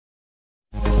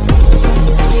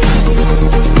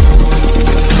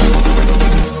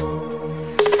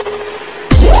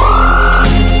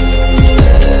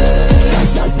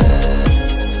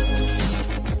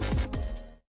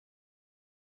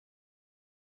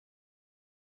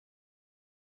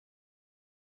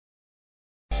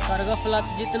पर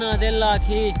गफलत जितना दिल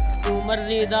आखी तू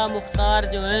मर्जी दा मुख्तार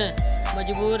जो है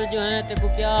मजबूर जो है ते को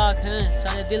क्या आखें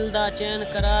सारे दिल दा चैन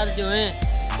करार जो है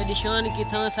तेरी शान की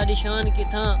था सारी शान की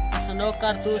था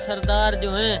नौकर तू सरदार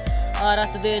जो है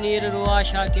आरत दे नीर रुआ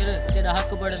शाकिर तेरा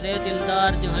हक बढ़ दे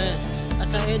दिलदार जो है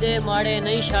असा एदे माड़े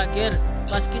नहीं शाकिर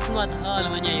बस किस्मत हाल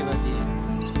वजाई वधी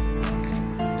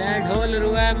तैं ढोल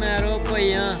रुए मैं रो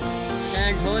पईया तैं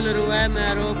ढोल रुए मैं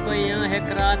रो पईया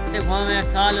एक रात ते भावें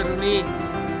साल रुनी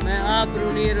मैं आप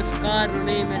रुनी रुस्कार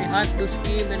रुनी मेरी हाथ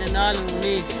डुसकी मेरे नाल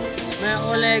रुनी मैं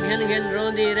ओले घिन घिन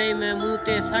रोंदी रही मैं मुँह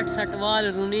ते सट सट वाल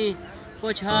रुनी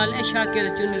कुछ हाल ए शाकिर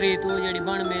चुनरी तू जड़ी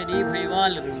बन मेरी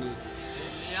भईवाल रुनी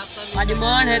अज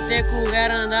मान है ते को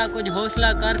गैरां दा कुछ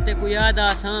हौसला कर ते को याद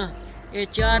आसां ए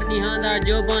चार निहां दा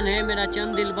जोबन है मेरा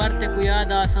चंद दिल भर ते को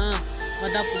याद आसां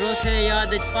वदा रोसे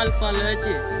याद पल पल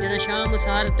च जरा शाम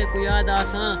सहार ते को याद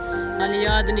आसां हल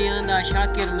याद नहीं आंदा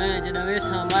शाकिर मैं जड़ा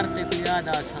वेसा मर ते को याद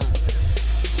आसां